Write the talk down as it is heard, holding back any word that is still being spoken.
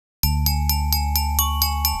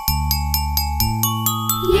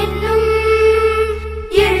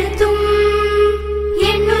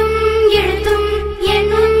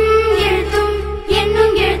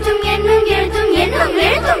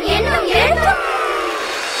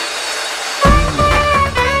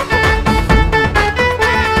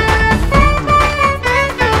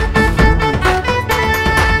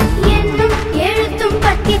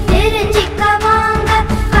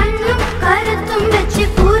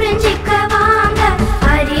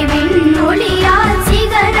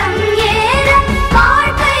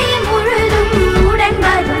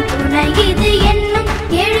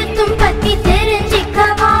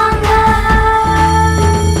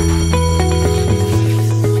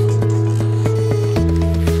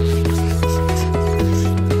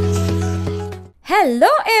Hello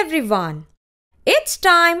everyone! It's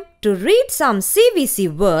time to read some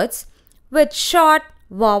CVC words with short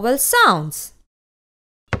vowel sounds.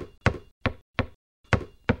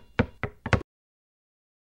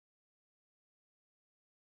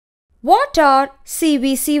 What are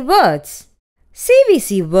CVC words?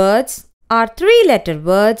 CVC words are three-letter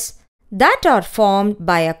words that are formed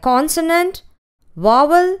by a consonant,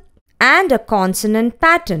 vowel and a consonant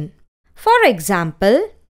pattern. For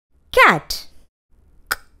example, cat.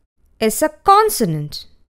 K is a consonant,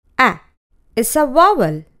 a is a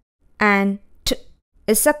vowel and t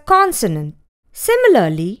is a consonant.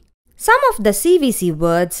 Similarly, some of the CVC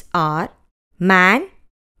words are man,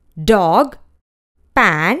 dog,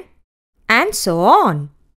 pan and so on.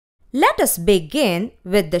 Let us begin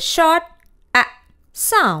with the short a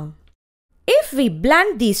sound. If we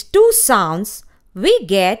blend these two sounds, we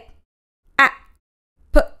get a,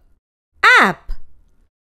 p, app.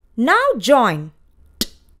 Now join t,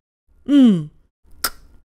 k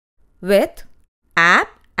with app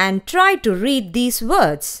and try to read these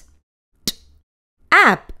words. T,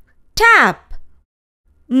 app, tap,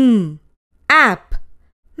 app,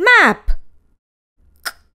 map,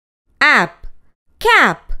 k, app,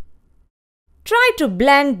 cap. Try to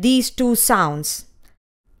blend these two sounds.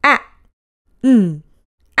 A,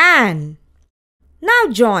 an. Now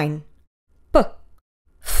join p,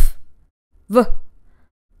 f, v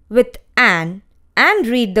with an and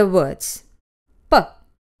read the words. P,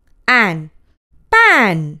 an,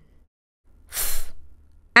 pan, f,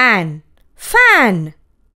 an, fan,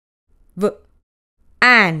 v,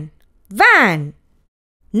 an, van.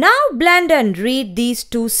 Now blend and read these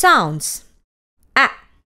two sounds. A,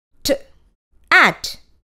 t, at.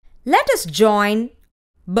 Let us join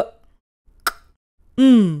b, k,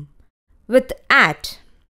 with at.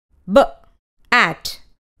 B, at,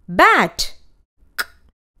 bat, k,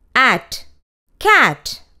 at,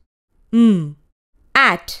 cat,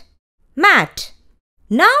 at, mat.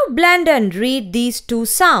 Now blend and read these two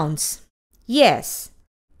sounds. Yes,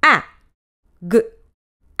 a, g,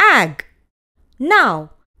 ag.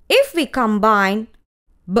 Now, if we combine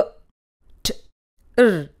b, t,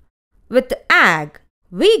 r with ag,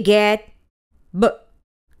 we get b,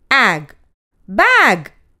 ag,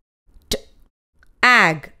 bag, t,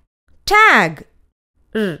 ag, tag,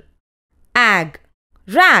 r, ag,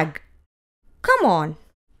 rag. Come on,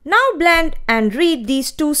 now blend and read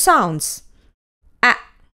these two sounds. A,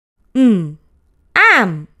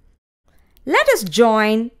 am. Let us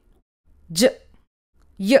join j,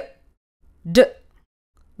 y, d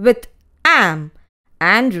with am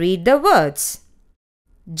and read the words.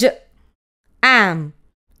 J, am,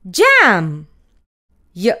 jam,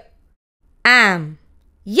 y, am,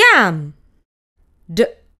 yam, d,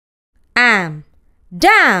 am,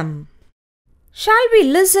 dam. Shall we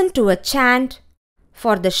listen to a chant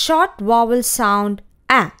for the short vowel sound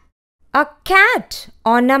a? A cat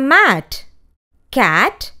on a mat,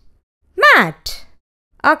 cat, mat.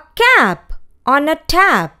 A cap on a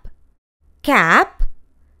tap, cap,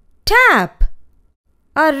 tap.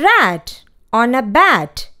 A rat on a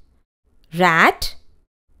bat, rat,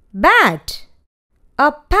 bat.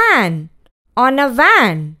 A pan on a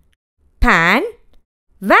van, pan,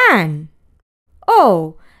 van.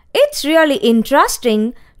 Oh, it's really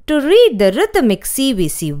interesting to read the rhythmic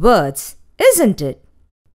CVC words, isn't it?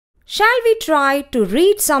 Shall we try to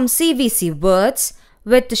read some CVC words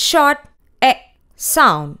with short e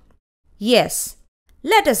sound? Yes,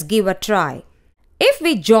 let us give a try. If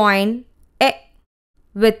we join e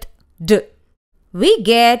with d, we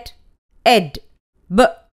get ed, b,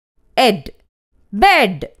 ed,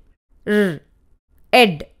 bed, r,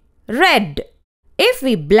 ed, red. If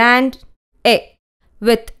we blend e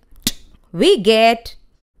with t, we get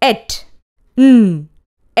et,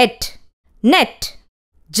 et, net,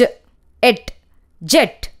 j, et,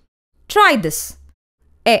 jet. Try this.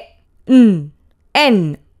 E,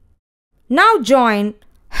 n. Now join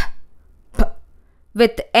h, p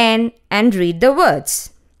with n and read the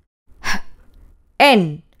words. H,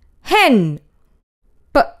 n, hen,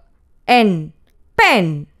 p, n,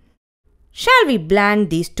 pen. Shall we blend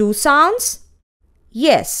these two sounds?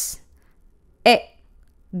 Yes. E,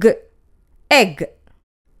 g, egg,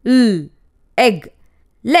 l, egg,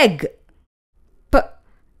 leg, p,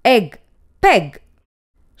 egg, peg.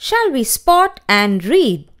 Shall we spot and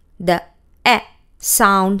read the e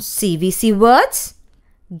sound CVC words?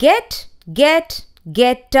 Get, get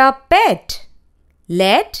a pet.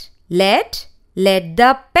 Let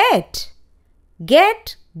the pet.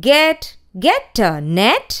 Get a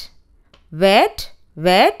net. Wet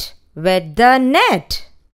the net.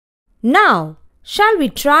 Now, shall we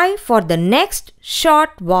try for the next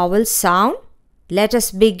short vowel sound? Let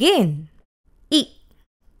us begin. I,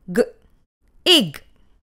 g, ig.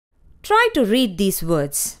 Try to read these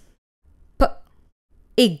words. P,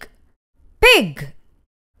 ig, pig.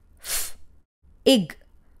 F, ig,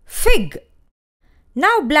 fig.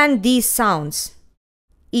 Now blend these sounds.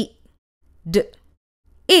 I, d,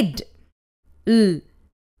 id. L,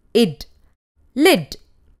 id, lid.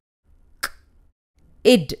 K,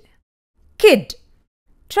 id, kid.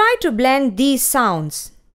 Try to blend these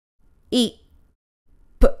sounds. I,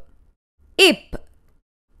 p, ip.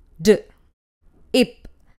 D, ip,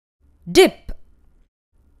 dip.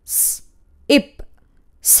 S, ip,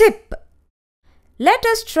 sip. Let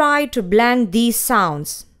us try to blend these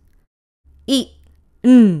sounds. I,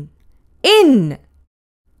 n, in.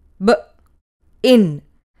 B, in,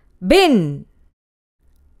 bin.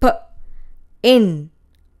 P, in,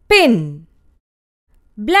 pin.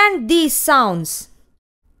 Blend these sounds.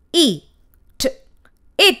 I, t,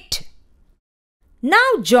 it.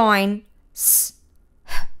 Now join s,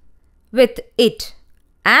 h with it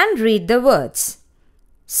and read the words.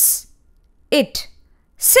 S, it,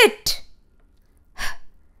 sit. H,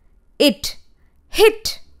 it,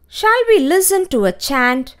 hit. Shall we listen to a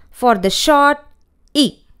chant for the short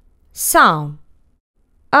I sound?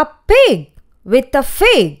 A pig with a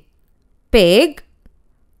fig. Pig,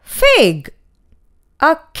 fig.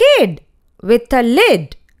 A kid with a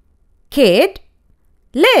lid. Kid,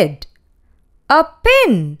 lid. A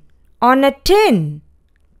pin on a tin.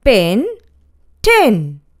 Pin,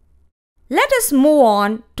 tin. Let us move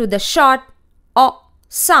on to the short O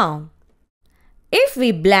sound. If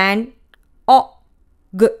we blend O,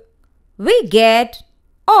 G, we get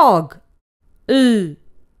og. L,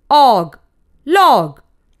 og, log.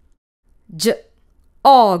 J,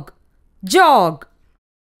 og, jog.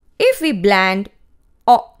 If we blend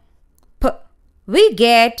O, P, we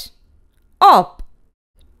get op.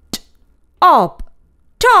 T, op,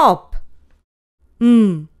 top.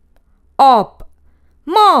 M, op,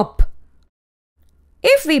 mop.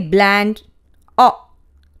 If we blend O,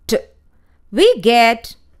 T, we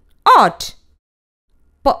get ot.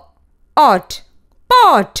 P, ot,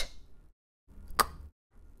 pot. K,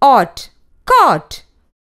 ot, cot.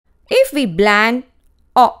 If we blend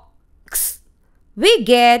ox, we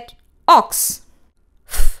get ox.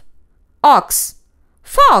 F, ox,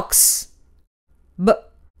 fox. B,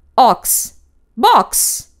 ox,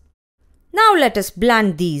 box. Now let us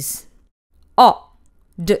blend these. O,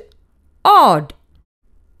 d, odd.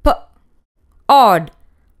 P, odd,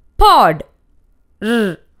 pod.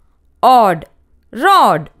 R, odd,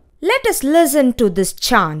 rod. Let us listen to this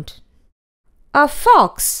chant. A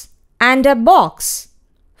fox and a box.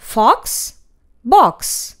 Fox,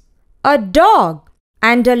 box. A dog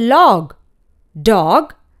and a log.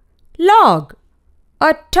 Dog, log.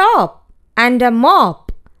 A top and a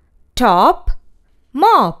mop. Top,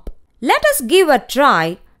 mop. Let us give a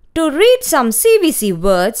try to read some CVC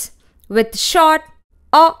words with short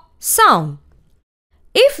O sound.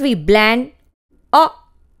 If we blend O,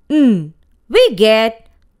 n, we get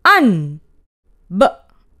un. B,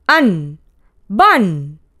 un,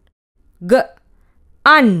 bun. G,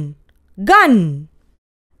 un, gun.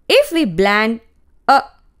 If we blend a,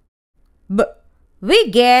 b,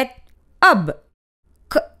 we get ub.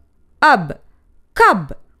 K, ub,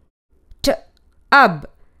 cub. T, ub,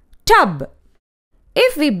 tub.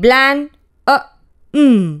 If we blend a,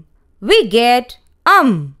 we get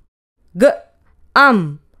g,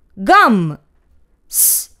 gum.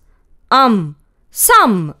 S,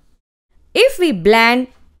 some. If we blend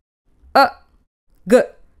a, g,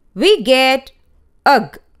 we get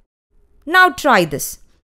ugh. Now try this.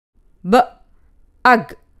 B,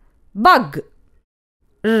 ugh, bug.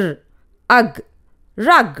 R, ugh,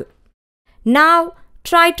 rug. Now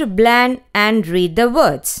try to blend and read the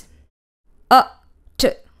words. A, t,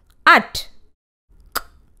 at. K,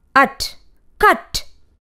 at, cut.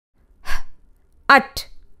 H, at,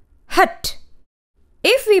 hut.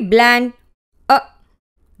 If we blend a,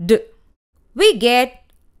 d, we get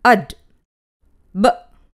ud. B,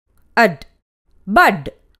 ud, bud.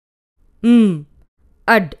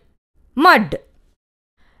 Ud, mud.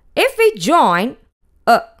 If we join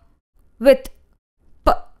a with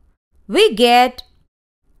p, we get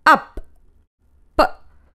up. P,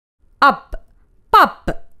 up,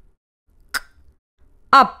 pup. K,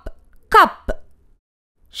 up, cup.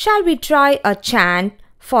 Shall we try a chant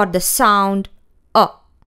for the sound a?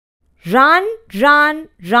 Run, run,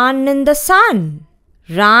 run in the sun.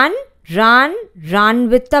 Run, run, run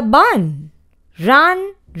with the bun.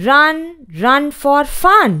 Run, run, run for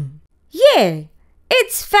fun. Yeah,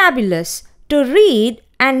 it's fabulous to read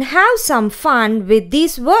and have some fun with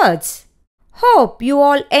these words. Hope you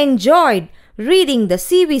all enjoyed reading the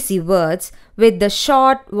CVC words with the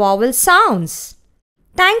short vowel sounds.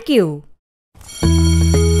 Thank you.